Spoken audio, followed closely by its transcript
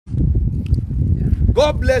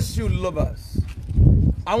God bless you lovers.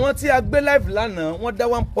 Àwọn tí a gbé live lánàá wọ́n dá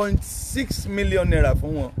 1.6 million naira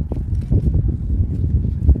fún wọn.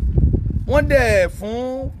 Wọ́n dẹ̀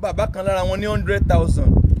fún bàbá kan lára wọn ní 100,000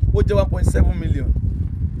 ó jẹ́ 1.7 million.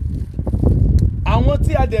 Àwọn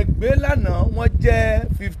tí a dẹ̀ gbé lánàá wọ́n jẹ́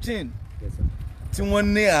 15 tí wọ́n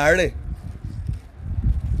ní àárẹ̀.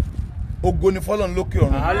 Ògo ni fọ́lọ́run lókè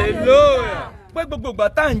ọ̀run. Hallelujah. Pé gbogbo ìgbà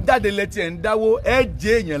tá à ń jáde lẹ́tí ẹ̀ ń dáwó ẹ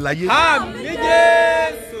jẹ́ èèyàn láyé. Àmín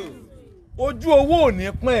Jésù. Ojú owó ò ní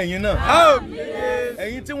pọ́n ẹ̀yin náà. Àmín Jésù.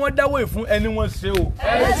 Ẹ̀yin tí wọ́n dáwó ìfún ẹni wọ́n ṣe o. Ẹ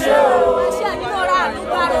ṣé o. Ṣé ẹni tó ra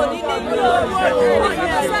àlùbárò ní níbi owó?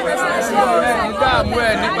 Ẹ dààmú ẹ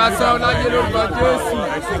nípa sọ láyé lórúkọ Jésù.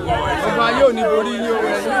 Ọba yóò ní borí yín o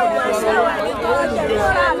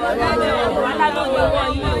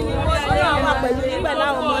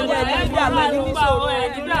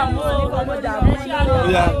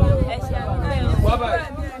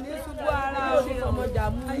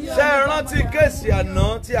Ṣé ẹ rántí kéèsì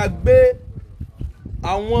àná tí a gbé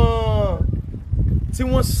àwọn tí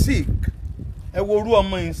wọ́n sick ẹ wo orú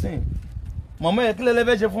ọmọ yìí sìn mọ̀mọ́ yẹn kí lẹ́lẹ́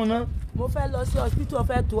fẹ́ ṣe fún náà. Mo fẹ́ lọ sí hospital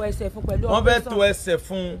fẹ́ to ẹsẹ̀ fún pẹ̀lú wọ́n fẹ́ to ẹsẹ̀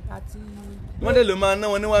fún wọ́n dẹ̀ lè máa ná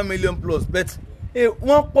wọn ní 1 million plus bet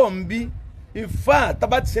wọ́n pọ̀ ń bí ìfà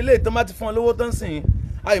tábà ti ṣe léè tán bá ti fún wọn lówó tán sìn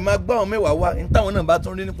àyè máa gbá àwọn mẹ́wàá wá ní táwọn náà bá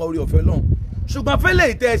tún rí nípa orí ọ̀fẹ́ lọ́hùn ṣùgbọ́n fẹ́lẹ̀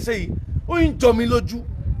ìtẹ́ ẹ ṣe yìí ó ń jọ mi lójú.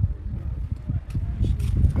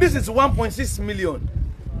 This is 1.6 million.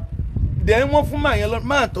 Then wọ́n fún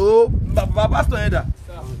máa tó bàbá pásítọ̀ yẹn dà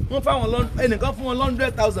wọ́n fáwọn ẹnìkan fún wọn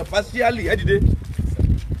 100,000 partially ẹ dìde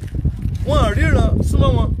wọ́n ríran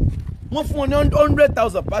súnmọ́ wọ́n fún wọn ní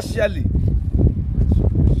 100,000 partially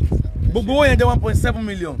gbogbo owó yẹn jẹ́ 1.7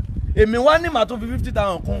 million èmi wá ní màá tó fi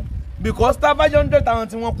 50,000 kún because tá a bá jẹ́ 100,000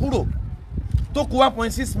 tí wọ́n kúrò tó kù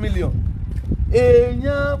 1.6 million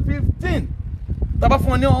èèyàn 15 tá a bá fún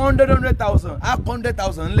wọn ní 100,000 á kọ́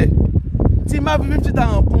 100,000 lẹ̀ tí má fi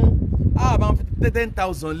 50,000 kún á bá fi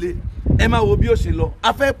 10,000 lé ẹ máa wo bí ó ṣe lọ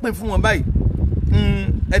a fẹ́ pín fún wọn báyìí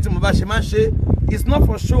ẹ tí mo bá ṣe máa ń ṣe it's not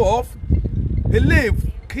for show off eléyìí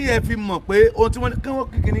kí ẹ fi mọ̀ pé ohun tí wọ́n ní kí wọ́n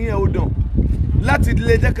kíkì níyẹn ó dàn láti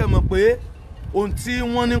lè jẹ́ kẹ́ mọ̀ pé ohun tí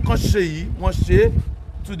wọ́n ní kàn ṣe yìí wọ́n ṣe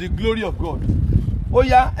to the glory of God. Ó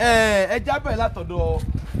yá ẹ jábẹ̀ látọ̀dọ̀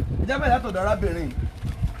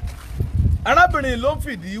arábìnrin ló ń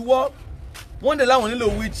fìdí wọ́ wọ́n dẹ̀ láwọn nílò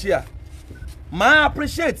wheelchair máa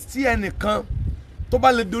appreciate tí ẹnìkan tó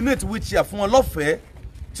bá lè donate wheelchair fún wọn lọ́fẹ̀ẹ́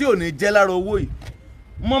tí ò ní jẹ́ lára owó yìí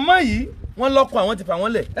màmá yìí wọ́n lọ́kọ̀ àwọn ti fà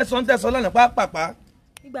wọ́n lẹ̀ ẹ̀sọ́ ń tẹ̀sọ́ lánàá pàápàá.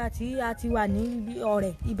 Nígbà tí a ti wà ní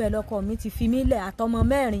ọ̀rẹ́ ibẹ̀ lọkọ mi ti fi mí lẹ̀ àtọmọ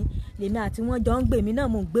mẹ́rin lèmi àti wọn jọ ń gbé mi náà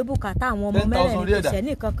mò ń gbé bùkátà àwọn ọmọ mẹ́rin kò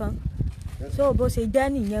sẹ́ni kankan so bó ṣe jẹ́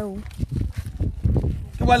nìyẹn o.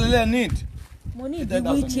 Kí wàá lélẹ̀ need. Mo ní ìdí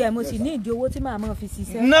wheelchair mo sì ní ìdí owó tí màá máa fi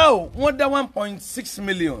ṣiṣẹ́. Now wọ́n dá 1.6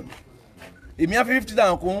 million èmi á fi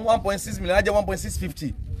 50,000 kún 1.6 million á jẹ́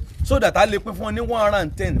 1.650 so that a lè pín fún wọn ní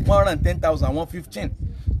 110,000 115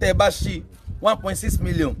 tẹ́ ẹ bá ṣí 1.6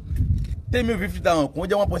 million tẹ́mi 50,000 kún ó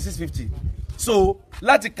jẹ́ 1.650 so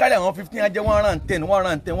láti kárí àwọn 15 á jẹ́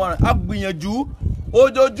 110 á gbìyànjú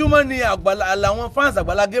ojoojúmọ́ ni àwọn fans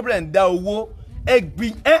Agbala Gabriel ń dá owó ẹ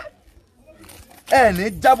ní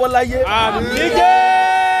jábọ́ láyé. Àmín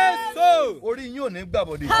Jésù. Orí yín ò ní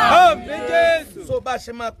gbàbọ̀dé. Àmín Jésù. So bá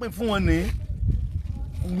ṣe máa pín fún wọn ní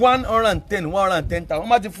 110,000 wọ́n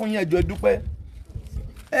bá ti fún yín ẹjọ́ dúpẹ́.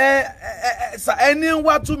 Ẹni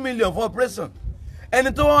wá 2 million for operation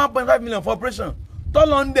ẹni tó wá 1.5 million for operation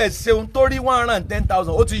tọ́lọ́ ń dẹ̀ ṣeun tó rí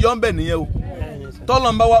 110,000 ó ti yọ ń bẹ̀ nìyẹn o.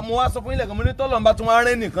 Tọ́lọ́ ń bá wa mo wá sọ fún ilẹ̀ kan mo ní tọ́lọ́ ń bá tún wá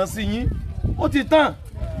rẹ́ nìkan sí yín ó ti tán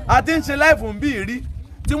àti ń ṣe láìfún bí rí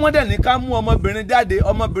tí wọ́n dẹ̀ ní ká mú ọmọbìnrin jáde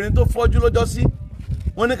ọmọbìnrin tó fọ́jú lọ́jọ́ sí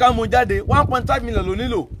wọ́n ní ká mú jáde 1.5 million ló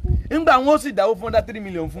nílò nígbà wọn ó sì dáwó fún 3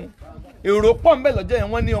 million fún èrò pọ̀ ńbẹ̀ lọ́jọ́ yẹn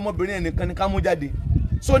wọ́n ní ọmọbìnrin ẹnìkan ní ká mú jáde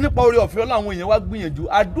so nípa orí ọ̀fẹ́ ọlọ́run àwọn èèyàn wá gbìyànjú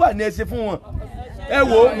àdúrà ni ẹ ṣe fún wọn ẹ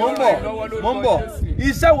wo mò ń bọ̀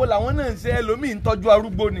iṣẹ́ wo làwọn náà ń ṣe ẹlòmíì ń tọ́jú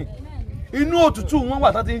arúgbó ni inú òtútù wọn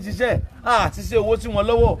wà tó ti ń ṣiṣẹ́ àti ṣe owó sí wọn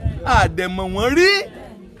lọ́wọ́ àdẹ̀mọ̀ wọn rí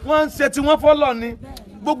wọ́n ń ṣe tí wọ́n fọ́lọ́ ni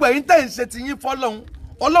gbogbo ẹ̀yin tẹ̀ ń ṣe ti yín fọ́lọ́hún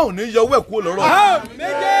ọlọ́run ní yọ owó ẹ̀kú lọ́rọ̀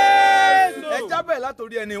ẹ jábẹ̀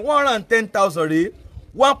látòrí ẹni 110,000 rèé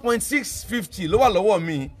 1.650 ló wà lọ́wọ́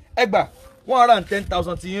mi ẹ gbà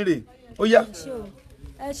 110,000 ti yín rèé ó yá.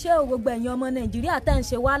 Ẹ ṣé o gbogbo ẹ̀yin ọmọ Nàìjíríà tẹ́ ń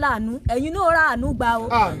ṣe wá láàánú ẹ̀yin náà ra àánú gbà o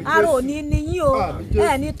ara ò ní ní yín o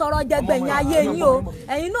ẹ ní tọrọ jẹgbẹ̀yìn ayé yín o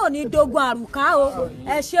ẹ̀yin náà ní dogun àrùká o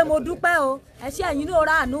ẹ ṣé mo dúpẹ́ o ẹ ṣé ẹ̀yin náà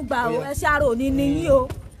ra àánú gbà o ẹ ṣé ara ò ní ní yín o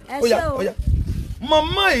ẹ ṣé o.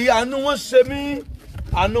 màmá yìí àánú wọn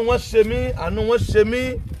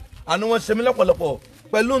ṣe mí lọ́pọ̀lọpọ̀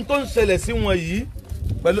pẹ̀lú ohun tó ń ṣẹlẹ̀ sí wọn yìí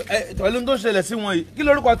pẹ̀lú tó ṣẹlẹ̀ sí wọn yìí kí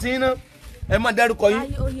lórúkọ tí yín náà ẹ máa dárúkọ yín.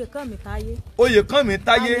 Oyèkánmi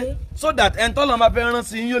Táyé so that ẹn tọ́lọ́ máa fẹ́ rán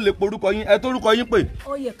sí yín yóò lè porúkọ yín ẹ tórúkọ yín pé.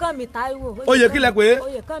 Oyèkánmi Táíwò. Oyè kílẹ̀ pé.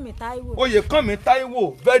 Oyèkánmi Táíwò. Oyèkánmi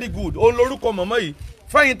Táíwò very good òun lórúkọ mọ̀mọ́ yìí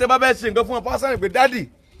fẹ́yìn tẹ́ bá bẹ́ẹ̀ ṣe nǹkan fún wọn pásánì pé dádì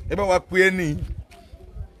ẹ bá wa pè é ní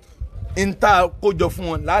ìta kójọ fún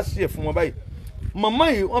wọn láṣẹ fún wọn báyìí mọ̀mọ́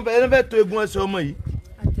yìí wọ́n fẹ́ tó egun ẹsẹ̀ ọmọ yìí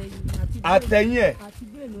àtẹ̀yìn ẹ̀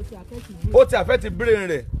ó ti àfẹ́ ti brain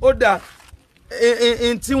rẹ̀ ó dáa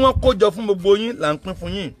tí wọ́n kójọ fún gbogbo yín là ń pín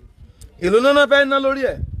fún yín èlò náà fẹ́ ná lórí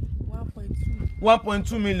ẹ̀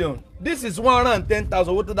 1.2 million this is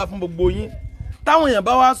 110,000 owó tó dá fún gbogbo yín táwọn èèyàn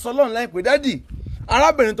bá wá sọ lọ́run láìpẹ́ dádì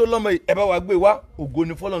arábìnrin tó lọ́mọ yìí ẹ bá wa gbé wá ògo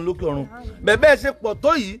ni fọ́lọ́run lókè ọ̀run bẹ́ẹ̀ ṣe pọ̀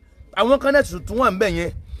tó yìí àwọn kan náà tuntun wà ń bẹ̀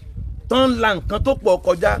yẹn tán la nǹkan tó pọ̀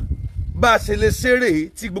kọjá bá a ṣe lè ṣeré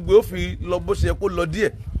tí gbogbo yóò fi lọ bó ṣe kó lọ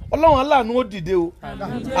díẹ̀ ọlọ́run aláàánú ó dìde o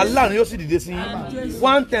aláàánú yóò sì dìde sí yín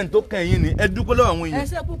 110 tó kẹ́yìn ni ẹ dúpẹ́ lọ́wọ́ àwọn èèyàn. ẹ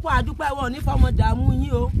ṣe púpọ̀ àdúpẹ́ wọn ò ní fọmọ dààmú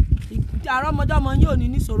yín o àrọ́mọdọ́mọ yín ò ní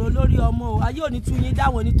níṣòro lórí ọmọ o ayé ò ní tú yín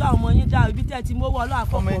dáwọn ní tó àwọn ọmọ yín dá ibi tẹ́ ti mówó ọlọ́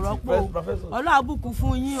àfọ̀pọ̀ rọ́pò ọlọ́ àbùkù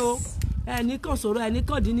fún yín o ẹnì kan sọ̀rọ̀ ẹnì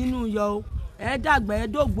kan dín nínú yọ o ẹ dàgbà ẹ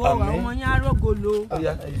dògbò àwọn ọmọ yín arógolo.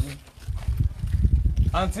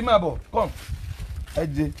 àǹtí máa bọ̀ kọ́m ẹ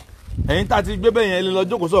jẹ ẹ̀yin tá a ti gbé bẹ́ẹ̀ yẹn lè lọ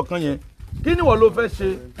jókòó sọ̀kan yẹn kí ni wọ́n ló fẹ́ ṣe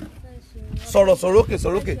sọ̀rọ̀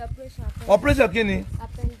òkè operation kí ni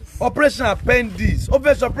operation appendix ó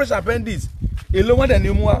fẹ́ ṣe operation appendix èló wọ́n dẹ̀ ní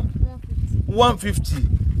mú wa 150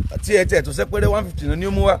 tí ẹ tẹ̀ tó sẹ́pẹ́rẹ́ 150 náà ní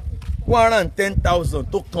mú wa 110,000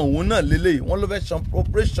 tó kàn òun náà lélẹ́yìí wọ́n ló fẹ́ ṣe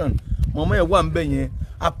operation mọ̀mọ́ yẹn wà ń bẹ̀ yẹn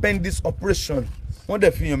appendix operation wọ́n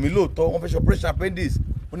dẹ̀ fi hàn mí lóòótọ́ wọ́n fẹ́ ṣe operation appendix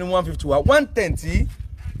wọ́n ní 150 wa 110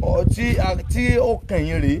 tí ó kàn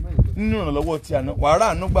yín rèé nínú ìrànlọ́wọ́ tí àná wàhálà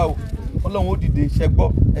àánú gbà ó ọlọ́run ó dìde iṣẹ́ gbọ́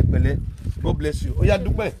ẹ pẹ̀lẹ́ God bless you ó yá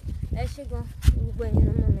dúpẹ́. ẹ ṣé gan gbogbo ẹ̀yin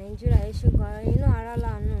ọmọ Nàìjíríà ẹ ṣé gan ẹ̀yin náà ará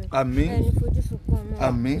láàánú àmín ẹni fojú sunkún ọmọ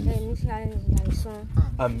àmín ẹni ṣe àìsàn.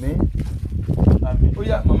 àmín àmín ó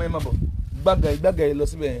yá màmá yẹn máa bọ̀ gbàgà yìí lọ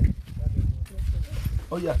síbẹ̀ yẹn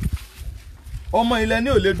ó yá ọmọ ilẹ̀ ní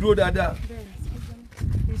ò lè dúró dáadáa.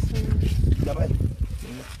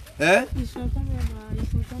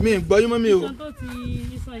 Mi gbọ́ yín mọ́ mi o.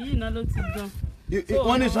 Iṣan yìí náà ló ti gan.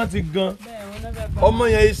 Wọ́n ní iṣan ti gan. Ọmọ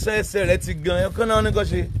yẹn iṣan ẹsẹ̀ rẹ̀ ti gan. Ẹ̀kọ́ náà ní kọ́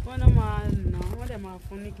ṣe. Wọ́n náà máa nà wọ́n dẹ̀ máa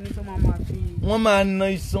fún ní kíní tó máa fi. Wọ́n máa na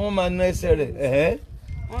iṣan wọ́n máa na ẹsẹ̀ rẹ̀.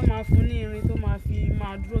 Wọ́n máa fún ní irin tó máa fi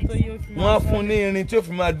máa dúró tó yóò fi máa. Wọ́n á fún ní irin tí yóò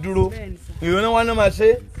fi máa dúró. Ìrònú wa náà máa ṣe.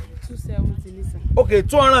 270 ní sàn. Okay,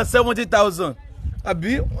 270,000.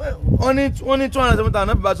 Àbí wọ́n ní 270,000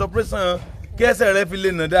 náà fi bá operation kí ẹsẹ̀ rẹ̀ fi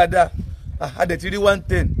lè nà dáadáa. Adẹ̀ ti rí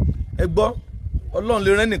 110 ẹ gbọ́ ọlọ́run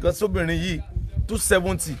lè rẹ́ nìkan sóbìnrin yìí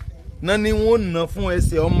 270 náà ni wọ́n nà fún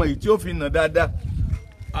ẹsẹ̀ ọmọ yìí tí ó fi nà dáadáa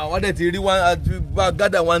àwọn adẹ̀ ti rí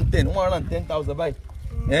gádà 110 110,000 báyìí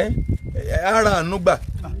ara ànúgbà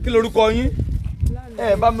kí lorúkọ yín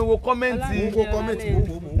ẹ bá mi wo kọ́mẹ́ǹtì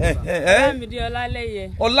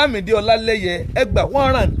Ọlámídé Ọlálẹ́yẹ ẹ gbà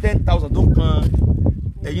 110,000 tó kan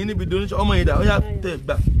ẹ̀yin níbi donation ọmọ yìí dà ó yà tẹ̀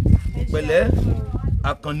gbà pẹ̀lẹ́.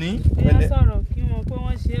 Àkànní pẹ̀lẹ́. ẹ sọ̀rọ̀ kí wọn pé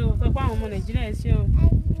wọ́n ṣe o fẹ́ pé àwọn ọmọ Nàìjíríà ṣe o.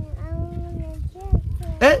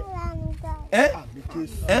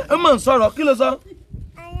 ẹ mọ̀ ń sọ̀rọ̀ kí ló sọ.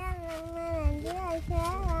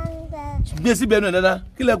 gbé síbi ẹnu ẹ̀ dáadáa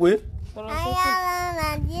kí lẹ pé.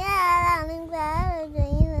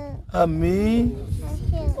 àmín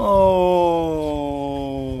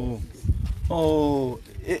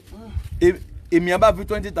èmi àbá fi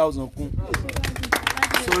 20,000 kún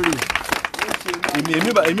sorry. Èmi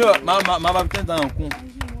máa bá 10,000 kún.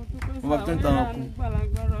 Máa bá 10,000 kún.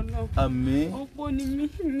 Àmín. Opó ni mí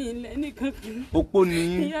lẹ́ni kankan. Opó ni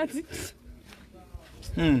yín.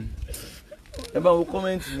 Ẹ bá wo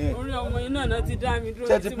kọ́mẹ́ǹtì yẹn. Orí ọmọ yín náà ti dá mi dúró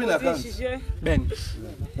níbi tí mo ti ń ṣiṣẹ́. Bẹ́ẹ̀ni.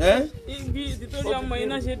 Ibi ìtìtorí ọmọ yín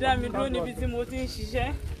náà ṣe dá mi dúró níbi tí mo ti ń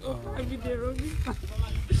ṣiṣẹ́. Abídèrò bí.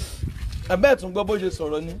 Abẹ́ẹ̀ tún gbọ́ bó ṣe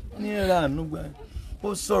sọ̀rọ̀ ni. Ní ra àánú gbà.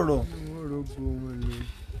 Ó sọ̀rọ̀.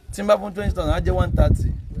 Tí n bá fún 20,000 á jẹ́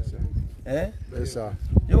 130.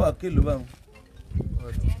 Yóò wá kílò báwọn.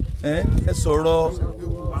 Ẹ sọ̀rọ̀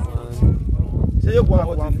ṣé yóò kó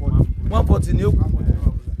 140 ni yóò kú.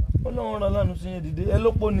 Ọlọ́run ràn lánàá sí yẹn dìde ẹ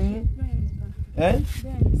lópo nìyí.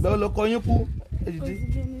 Bẹ́ẹ̀ lọkọ yín kú ẹ dìde.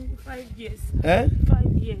 5 years.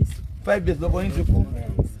 5 years lọkọ yín ti kú.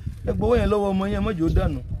 Ẹ gbowó yẹn lọ́wọ́ ọmọ yẹn mọ́jọ́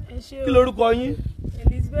dànù. Kí lorúkọ yín?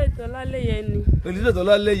 Elizabeth Ọlálẹ́yẹ ni. Elizabeth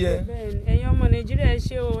Ọlálẹ́yẹ. Bẹ́ẹ̀ni ẹ̀yin ọmọ Nàìjíríà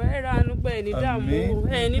ṣe o ẹ ra àánú pé ẹni dààmú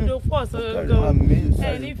ẹ ní dopọ̀ sọ̀rọ̀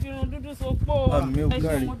ẹ ní firun dúdú sopọ̀ ẹ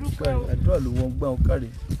ṣe mo dúpẹ́ o. Àdúrà ló wọ́n gbá ọ̀kárì.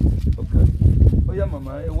 Ó yá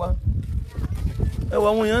màmá ẹ wá. Ẹ wà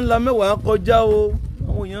àwọn èèyàn ńlá mẹ́wàá kọjá o.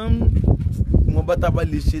 àwọn èèyàn ìwọ̀n bá tábà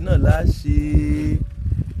lè ṣe náà láṣẹ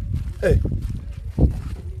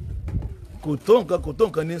kò tó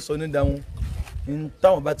nǹkan ní sọ ní dáhùn ní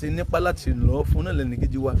táwọn bá ti nípa láti lọ fún náà lẹ́nu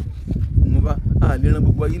kejì wa ìwọ̀n bá lè ran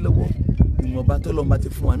gbogbo ayé lọ́wọ́ ìwọ̀n bá tó lọ́n bá ti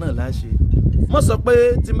fún wa náà láṣẹ mọ́ sọ pé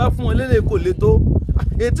tí n bá fún wọn lélẹ̀ kò lè tó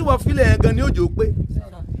èyí tí wọ́n filẹ̀ yẹn gan ni òjò pé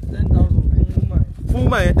 10,000 fún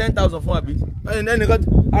mà yẹn 10,000 fún àbí ẹnìkan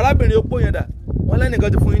arábìnrin opó yẹn dà wọ́n lẹ́nìkan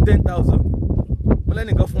ti fún yín 10,000 wọ́n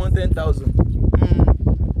lẹ́nìkan fún wọn 10,000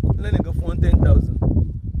 lẹ́nìkan fún wọn 10,000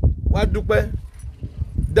 wá dúpẹ́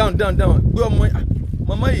down gbé ọmọ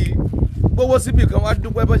màmá yìí gbówó síbì kan wá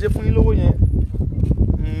dúpẹ́ bá ṣe fún yín lówó yẹn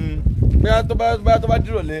bóyá tó bá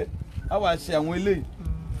dìrọ̀lẹ́ á wà ṣe àwọn eléyìí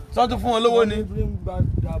sọ́tún fún wọn lówó ni.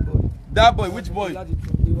 That boy which boy?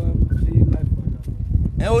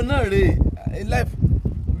 ẹ o náà rè life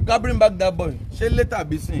bring back that boy ṣé later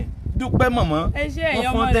bí sìn dúpẹ́ mọ̀mọ́. ẹ ṣe ẹ̀yin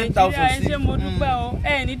ọmọ Nàìjíríà ẹ ṣe mo dúpẹ́ o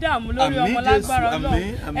ẹ ní dààmú lórí ọmọ lágbára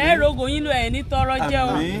Ọlọ́run ẹ rògò yín lọ ẹ ní tọrọ jẹ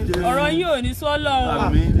o ọ̀rọ̀ yín ò ní sọ́lọ́ o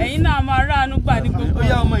ẹ̀yin náà máa ráàánú gbà ní gbogbo. ó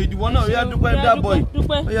yá ọmọ ìdìbò náà ó yá dúpẹ́ that boy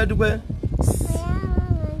ó yá dúpẹ́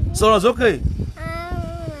sọ̀rọ̀ sókè.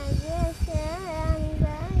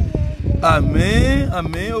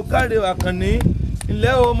 àmín ó káre àkànní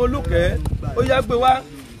ilẹ̀ ọmọlúkẹ́ ó yá gbé wá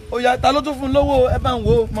ó yá ta ló tún fún lówó ẹ bá ń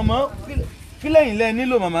wo màmá kí lẹ́yìn lẹ́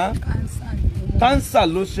nílò màmá cancer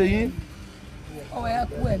ló ṣe yín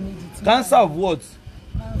cancer of what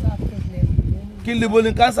kí lè bo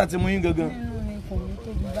ni cancer ti mú yín gangan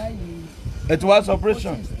ẹ ti wá sọ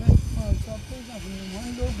operation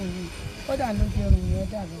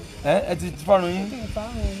ẹ ti fárun yín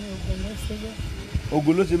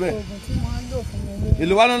oògùn ló ṣe bẹ́ẹ̀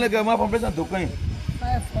èlò wa lọ́nà kẹ́ ẹ máa fọ́n pẹ́sàn tó kàn yín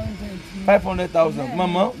 500,000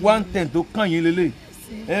 màmá 110 tó kàn yín lélẹ̀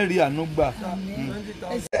ẹ rí àánú gbà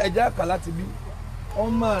ẹja kà láti bí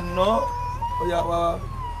ọmọ àná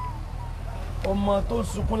ọmọ tó ń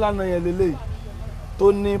sunkún lánàá yẹn lélẹ̀ tó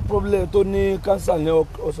ní problem tó ní cancer ní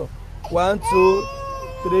ọ̀sán 1 2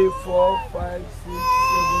 3 4 5 6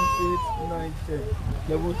 7 8 9 10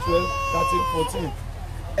 11 12 13 14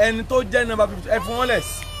 ẹni tó jẹ́ nọ́mbà 50 ẹ fún wọn lẹ̀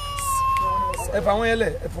ẹ fà wọ́n yẹn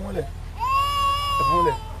lẹ̀ ẹ fún wọn lẹ̀ ẹ fún wọn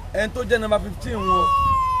lẹ̀ ẹni tó jẹ́ nọ́mbà 15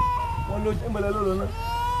 wọn ló jẹ́ ìmọ̀lẹ́ lọ́rọ̀ náà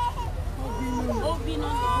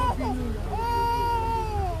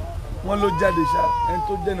wọ́n ló jáde ṣá ẹni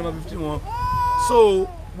tó jẹ́ nọ́mbà 15 wọn. So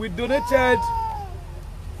we donated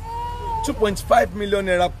 2.5 million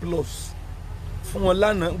naira plus fún wọn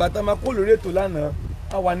lánàá gbàtà máa kó lórí ètò lánàá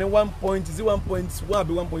a wà ní 1.1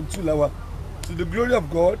 àbí 1.2 la wà. To the glory of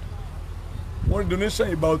God, one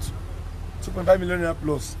donation about 2.5 million naira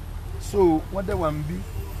plus. So what they want be,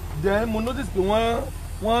 then mo notice pé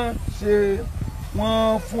wọ́n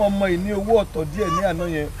fún ọmọ yìí ní owó ọ̀tọ̀ díẹ̀ ní àná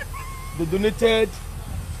yẹn. They donated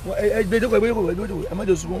ẹ má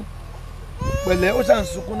jẹ́ sunkún pẹ̀lẹ́ ó ṣàn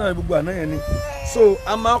sunkún náà gbogbo àná yẹn ni. So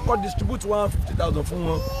a máa kọ́ distribute 150,000 fún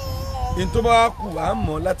wọn. In tó bá kù à ń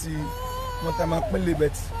mọ̀ láti wọn ta máa pín lè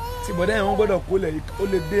bẹ̀tì tí bọ̀dá yẹn wọ́n gbọ́dọ̀ kó lẹ̀ ó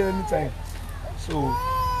lè dé anytime. So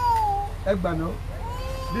ẹ gbà náà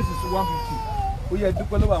this is 150 ó yẹ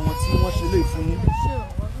dúpẹ́ lọ́wọ́ àwọn tí wọ́n ṣe lè fún yín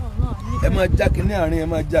ẹ máa já kínní àárín ẹ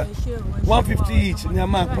máa já 150 each ni a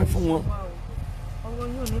máa pín fún wọn.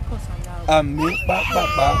 Àmín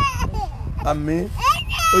pápápá àmín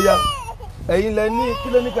ó yá ẹ̀yin lẹ ní kí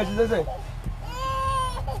ló ní kẹsì sẹ́sẹ̀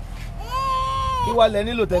kí wàá lẹ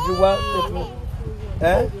nílò tẹ̀fi wá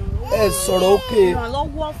ẹ sọ̀rọ̀ òkè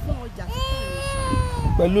ìrànlọ́wọ́ fún ọjà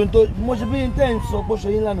pẹ̀lú tó mo ṣe bí n tẹ́ ń sọ pé ó ṣe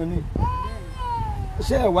yín lánàá ni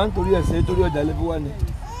ṣé ẹ̀ wá nítorí ẹ̀sẹ̀ torí ọjà lẹ́bí wá ni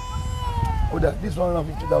ó dà this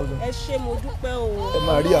 150,000. ẹ ṣé mo dúpẹ́ o ẹ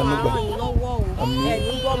máa rí àánú gbà ọlọ́run lọ́wọ́ o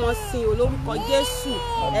ẹ̀yin gbọ́mọ sí i olórúkọ Jésù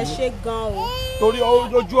ẹ ṣé gan o. torí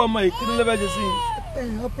ojú ọmọ yìí kí ló lè fẹ́ ṣe sí i.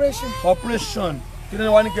 operation kí ló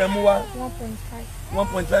ní wá ní kẹ́ ẹ mú wá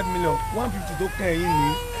 1.5 million 150 tó kẹ́ ẹ̀yìn ní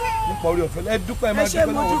nípa orí ọ̀fẹ́ ẹ dúpẹ́ ẹ máa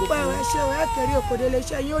dúpẹ́ lọ́wọ́ tó kọ́ ẹ ṣé o ẹ kẹrí òkòdé lè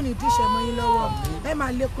ṣe yóò ní díṣẹ́ mọ́ yín lọ́wọ́ ẹ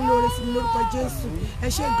máa lékún lórí sí mi lórúkọ Jésù ẹ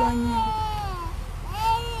ṣé gan yín.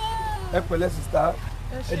 ẹ pẹ̀lẹ́ sista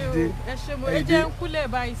ẹ dìde ẹ ṣé mo ẹ jẹ́ ń kúlẹ̀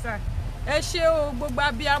báyìí sà ẹ ṣé o gbogbo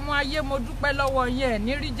abiyamọ ayé mo dúpẹ́ lọ́wọ́ yín ẹ̀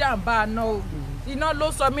ní rí jàǹbá àná o iná ló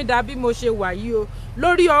sọ mí dà bí mo ṣe wà yìí o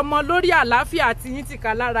lórí ọmọ lórí àlàáfíà àti yín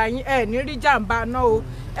tìka lára yín ẹ̀ ní rí jàǹbá àná o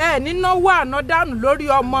ẹ̀ ní náwó àná dànù lórí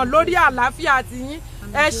ọmọ lórí àlàáfíà àti yín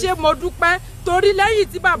ẹ ṣé mo dúpẹ́ torí lẹ́yìn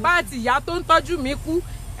tí bàbá àti ìyá tó ń tọ́jú mi kú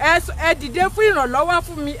ẹ dìde fún ìrànlọ́wọ́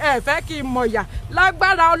fún mi ẹ fẹ́ kí n mọ̀yà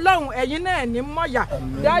lágbára Ọlọ́run ẹ̀yin náà ní mọ̀yà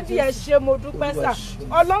dádì ẹ ṣé mo dúpẹ́ sà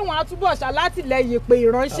Ọlọ́run á túbọ̀ ṣàlátìlẹ́yìn pé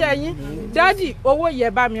ìránṣẹ́ yín dádì owó yẹ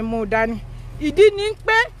bá mi mú dání ìdí ni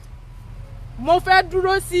pé mo fẹ́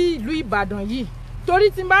dúró sí ìlú Ìbàdàn yìí torí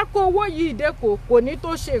tí n bá kó owó yìí dé kò ní tó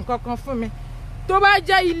ṣe nǹkan kan fún mi tó bá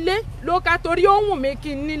jẹ́ ilé ló ká torí ó wù mí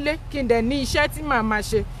kí n nílé kí n dẹ̀ ní iṣẹ́ tí màá máa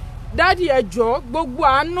ṣe dádì ẹ jọ̀ọ́ gbogbo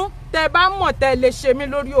àánú tẹ́ bá mọ̀ tẹ́ lè ṣe mí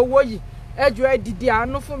lórí owó yìí ẹ jọ̀ọ́ ẹ dìde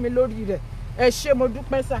àánú fún mi lórí rẹ̀ ẹ ṣé mo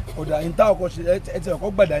dúpẹ́ sà. ọ̀dà ìta ọkọ̀ ṣe ẹ ti ọkọ̀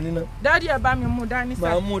gbà dání náà. dádì ẹ bá mi mú dání sà.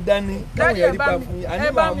 màá mú dání káwọn yẹn rí pa fún yín àní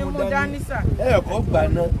màá mú dání ẹ ẹ̀kọ́ gbà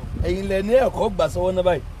náà ẹ̀yin lẹ ní ẹ̀kọ́ gbà sọ́wọ́ náà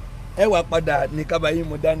báyìí ẹ wà padà ní kábàáyé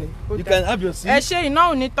mú dání you can have your seat. ẹ ṣe iná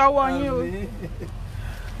ò ní tọ́wọ́ yín o.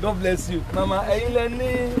 God bless you mama ẹ̀yin lẹ ní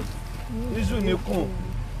iṣu nìkún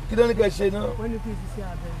kí ló ní kẹ́ ṣe náà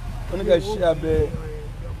wọ́n ní kẹ́ ṣe abẹ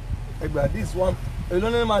ẹgbàá this one èlò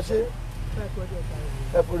ní máa ṣe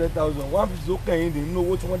 500,000 150 ó kẹ́yìn dì nínú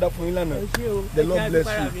owó tí wọ́n dá fún yín lánàá the Lord bless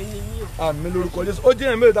you àmì lórúkọ Jésù ó jẹ́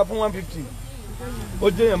èèyàn mélòó ta fún 150 ó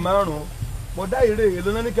jẹ́ èèyàn márùn-ún mo dá ìrè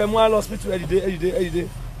èlò náà ní kẹ́ mú á lọ hospital ẹ̀dìdé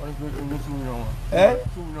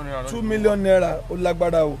 2 million naira ó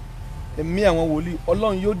lágbára o èmi àwọn wòlíì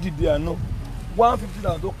Ọlọ́run yóò dìde àánú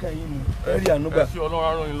 150,000 tó kẹ́yìn ní ẹ̀rí ànúgbà. ẹ ṣé Ọlọ́run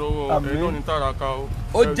á ràn yín lọ́wọ́ ẹ̀yin náà ní tàràkà o.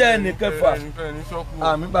 ó jẹ́ ẹnì kẹfà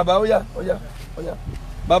àmì bàbá ó yá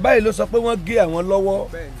bàbá yìí ló sọ pé wọ́n gé àwọn lọ́wọ́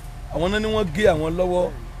àwọn náà ni wọ́n gé àwọn lọ́wọ́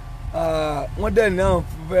wọ́n dẹ̀ ní àwọn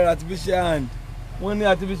fẹ́ artificial hand wọ́n ní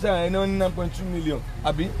artificial hand wọ́n ní 9.2 million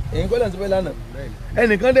àbí ẹ̀yin kọ́ lẹ́yìn tó fẹ́ lánàá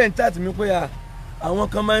ẹnìkan dẹ̀ ń chat mi pé àwọn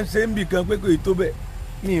kan máa ń ṣe ń bì kan pé kò ì tó bẹ́ẹ̀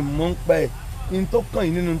mi ì mọ̀ ń pa ẹ̀ ní tó kàn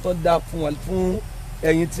yín nínú tó dáa fún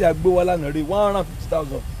ẹ̀yin tí a gbé wá lánàá rí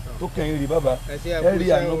 150,000 tó kẹ́yìn rí bàbá ẹ rí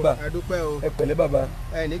ànúgbà ẹ pẹ̀lẹ́ bàbá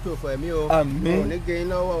ẹ ní tòfò ẹ̀mí o àmín ò ní gé yín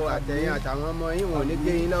lọ́wọ́ àtẹ̀yìn àtàwọn ọmọ yín ò ní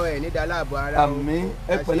gé yín lọ́wọ́ ẹ̀ ní daláàbò ara o àmín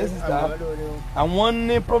ẹ pẹ̀lẹ́ sísá àwọn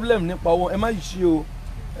ní problem nípa owó ẹ má yìí ṣe o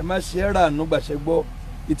ẹ má ṣe ẹ ra ànúgbà ṣe gbọ́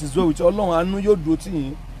it is well with Ọlọ́run àánú yóò dúró tì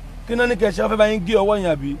yín kí náà ní kẹ́ ṣe wọ́n fẹ́ bá yín gé ọwọ́ yẹn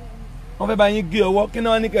àbí wọ́n fẹ́ bá yín gé ọwọ́ kí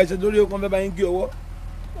náà ní kẹ́ ṣe lórí wọ́n fẹ́ bá yín gé ọwọ́.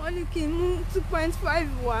 wọ́n ní kí n mú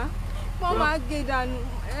 2.5 wá wọ́n máa gé dànù.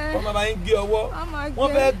 wọ́n máa bá yín gé ọwọ́ wọ́n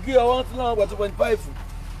fẹ́ gé ọwọ́ wọ́n tún láwọn gba 2.5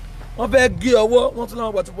 wọ́n fẹ́ gé ọwọ́ wọ́n tún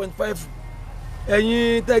láwọn gba 2.5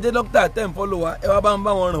 ẹ̀yin tẹ́ ẹ jẹ́ dókítà tẹ́ ń fọ́lọ̀ wá ẹ wá bá ń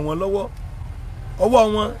bá wọn ràn wọ́n lọ́wọ́ ọwọ́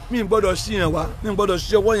wọn mi ì gbọ́dọ̀ ṣí yẹn wá mi ì gbọ́dọ̀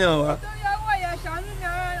ṣí ọwọ́ yẹn wá. nítorí ọwọ́ yẹn ṣàánú mi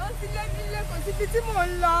ó ti lé mi lé kò síbi tí mò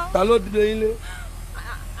ń lọ. ta ló dìde yín lé.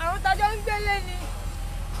 àwọn tajọ ń gbélé ni.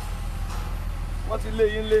 wọ́n ti lé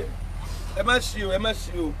yín lé ẹ má ṣí o ẹ má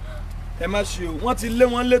ṣí o ẹ má ṣe o wọ́n ti lé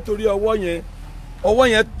wọn lé torí ọwọ́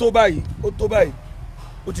yẹn tó báyìí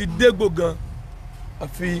ó ti dégbò gan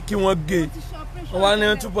àfi kí wọ́n gé wọ́n wá ní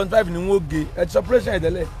 2.5 ni wọ́n gé ẹ ti operation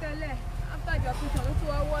ìtẹ́lẹ̀. tẹ́lẹ̀ after the operation ló tún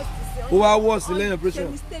wá wọ́ sí sí. ó wá wọ́ sí lẹ́yìn operation.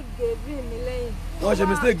 wọ́n ṣe mistake gèbè mi lẹ́yìn. wọ́n ṣe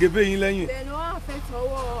mistake gèbè yín lẹ́yìn. bẹ́ẹ̀ni wọ́n affect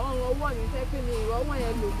ọrùn ọwọ́ mi fẹ́ pé mi ìrọ̀wọ́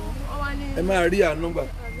yẹn lò mọ́ wọ́n wá ní. ẹ máa rí àánú gbà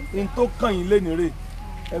n tó kàn yín lé nírè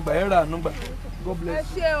ẹ gbà ẹ rà àánú gbà. God bless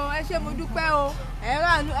you. ẹ ṣé mo dúpẹ́ o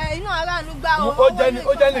inú aráàlú gbá o. ó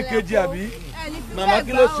jẹ́ ní kejì àbí màmá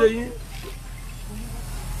kí ló ṣe yín.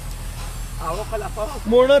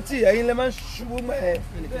 mo rántí ẹ̀yin lè máa ń ṣubú mọ́ ẹ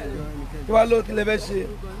kí wàá ló kí lè fẹ́ ṣe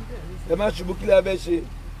ẹ máa ṣubú kí lè fẹ́ ṣe.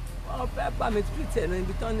 wọ́n fẹ́ bá mi treat ẹ̀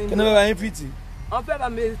níbi tán ní. kí ni wọ́n bá yín fìtì. wọ́n fẹ́ bá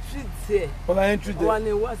mi treat ẹ̀. wọ́n bá yín treat ẹ̀. wọ́n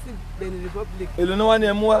ní wá sí Benin Republic. èlò ni wọ́n ní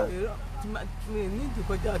ẹ mú wá. mi ní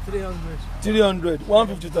ìdíkọjá 300. 300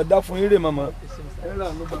 150 tó dá fún eré màmá.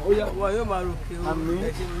 wọ́n yóò máa ròkè o. àmín.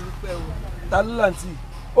 ẹ ṣe mo dúpẹ́ o. ta ló làǹtì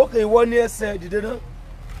ó kè ìwọ ní ẹsẹ̀ dìde náà.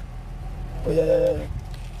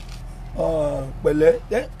 pẹ̀lẹ́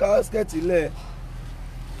ká skẹ́ẹ̀tì lẹ̀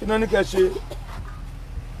kí náà ní kẹ́ ṣe.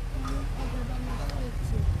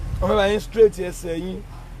 wọ́n fẹ́ bá yín straight ẹsẹ̀ yín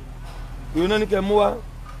ìwé náà ní kẹ́ mú wá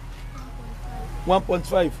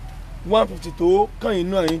 1.5 150 tó kàn yín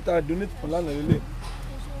náà yín tá a donate fún lánàá lélẹ̀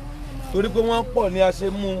torí pé wọ́n pọ̀ ní a ṣe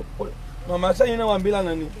mú màmá sẹ́yìn náà wà ń bí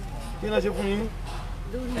lánàá ni kí náà ṣe fún yín.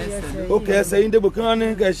 ókè ẹsẹ̀ yín débò kí wọ́n ní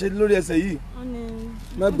kẹ́ ṣe lórí ẹsẹ̀ yìí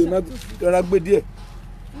má rọra gbé díẹ̀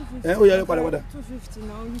ó yẹ padà. 250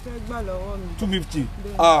 náà ó ń fẹ́ gbà lọ́wọ́ mi. 250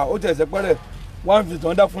 ó tẹ̀ ẹsẹ̀ pẹ́rẹ́ 150 tó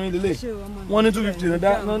ń dá fún yín lélẹ̀ wọ́n ní 250 náà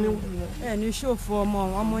dá náà ní. ẹ ní ṣòfò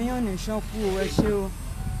ọmọ yẹn ò ní ṣọ́kù ẹ ṣé o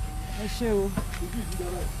ẹ ṣé o.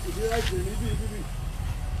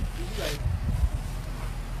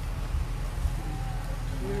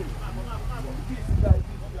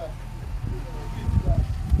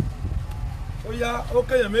 ó yá ó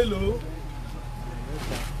kéèyàn mélòó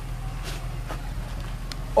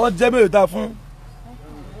ó jẹ́ mélòó ta fún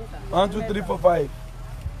 1 2 3 4 5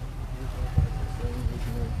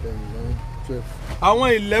 àwọn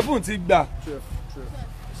 11 ti gbà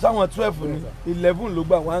sáwọn 12 ni 11 ló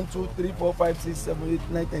gbà 1 2 3 4 5 6 7 8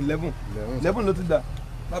 9 10 11 ló ti dà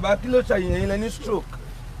bàbá kí ló ṣàyẹ̀yẹ̀ yín lẹ́ni stroke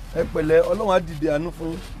ẹ pẹ̀lẹ́ Ọlọ́run á dìde àánú fún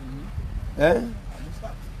yín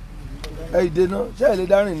ẹ ìdè náà ṣé ẹ lè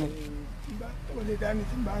dárìn ni lè dání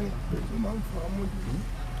tí bá rìn tó máa ń fọ ọmọdé.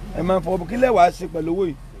 Ẹ máa fọ kí lẹ wàá ṣe pẹ̀lú owó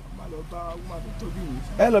yìí. Má lọ bá ọmọ tó tọ́jú yìí.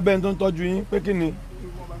 Ẹ lọ bẹ́ẹ̀ tó ń tọ́jú yín pé kí ni.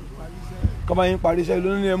 Kọ́ bá yín parí iṣẹ́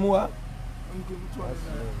lónìí ẹ mú wá.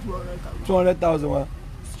 200,000 wa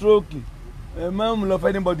stroke ẹ máa ń lọ fẹ́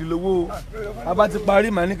anybody lówó a bá ti parí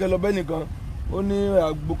màá ní kẹ́ lọ bẹ́ẹ̀ nìkan ó ní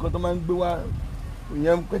àgbo kan tó máa ń gbé wá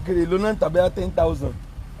ìyẹn kékeré ló náà tàbí 10,000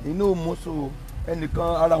 inú mọ́sọ̀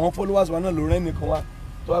ẹnìkan ara àwọn followers wa náà ló rẹ́ nìkan wá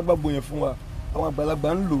tó wá gbàgbọ́ yẹn fún wa àwọn àgbàlagbà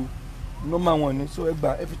ń lò nọ́mà wọn ni so ẹ gbà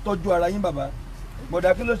ẹ fi tọ́jú ara yín bàbá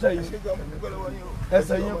gbọ̀dá kí ló ṣe yín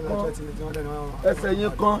ẹsẹ̀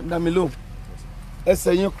yín kan dàmílò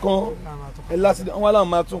ẹsẹ̀ yín kan ẹ lásìkò wọn làwọn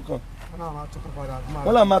máa tún kàn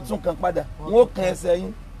wọn làwọn máa tún kàn padà wọn ó kan ẹsẹ̀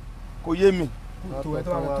yín kò yé mi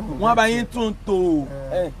wọn bá yín tún tò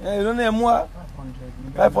ẹ lónìí ẹ mú wa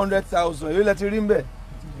 500,000 èyí lẹ ti rí mbẹ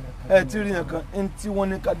ẹ ti rí yẹn kan ẹni tí wọn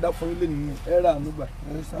ní ká dá fún yín lé nìyí ẹ rà ànúgbà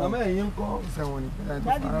màmá ẹ̀yin ń kọ́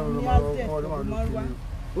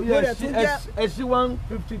ó yẹ ẹ sí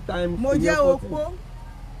 150 times. mo jẹ́ opó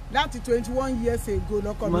láti 21 years ago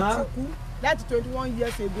lọ́kọ mi ti kú láti 21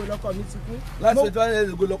 years ago lọ́kọ mi ti kú. láti 21 years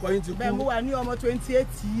ago lọ́kọ yín ti kú. bẹ́ẹ̀ mo wà ní ọmọ 28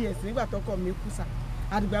 years nígbà tọ́kọ mi kú sà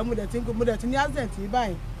àdìgbà mo dẹ̀ ti ní accident yìí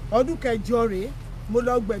báyìí ọdún kẹjọ rèé mo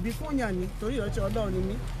lọ gbẹ̀bí fún yàn ni torí ìránṣẹ́ Ọlọ́run ni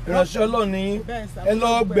mí. ìránṣẹ́ Ọlọ́run ni ẹ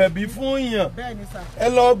lọ gbẹ̀bí fún yàn ẹ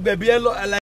lọ gbẹ̀bí ẹ lọ.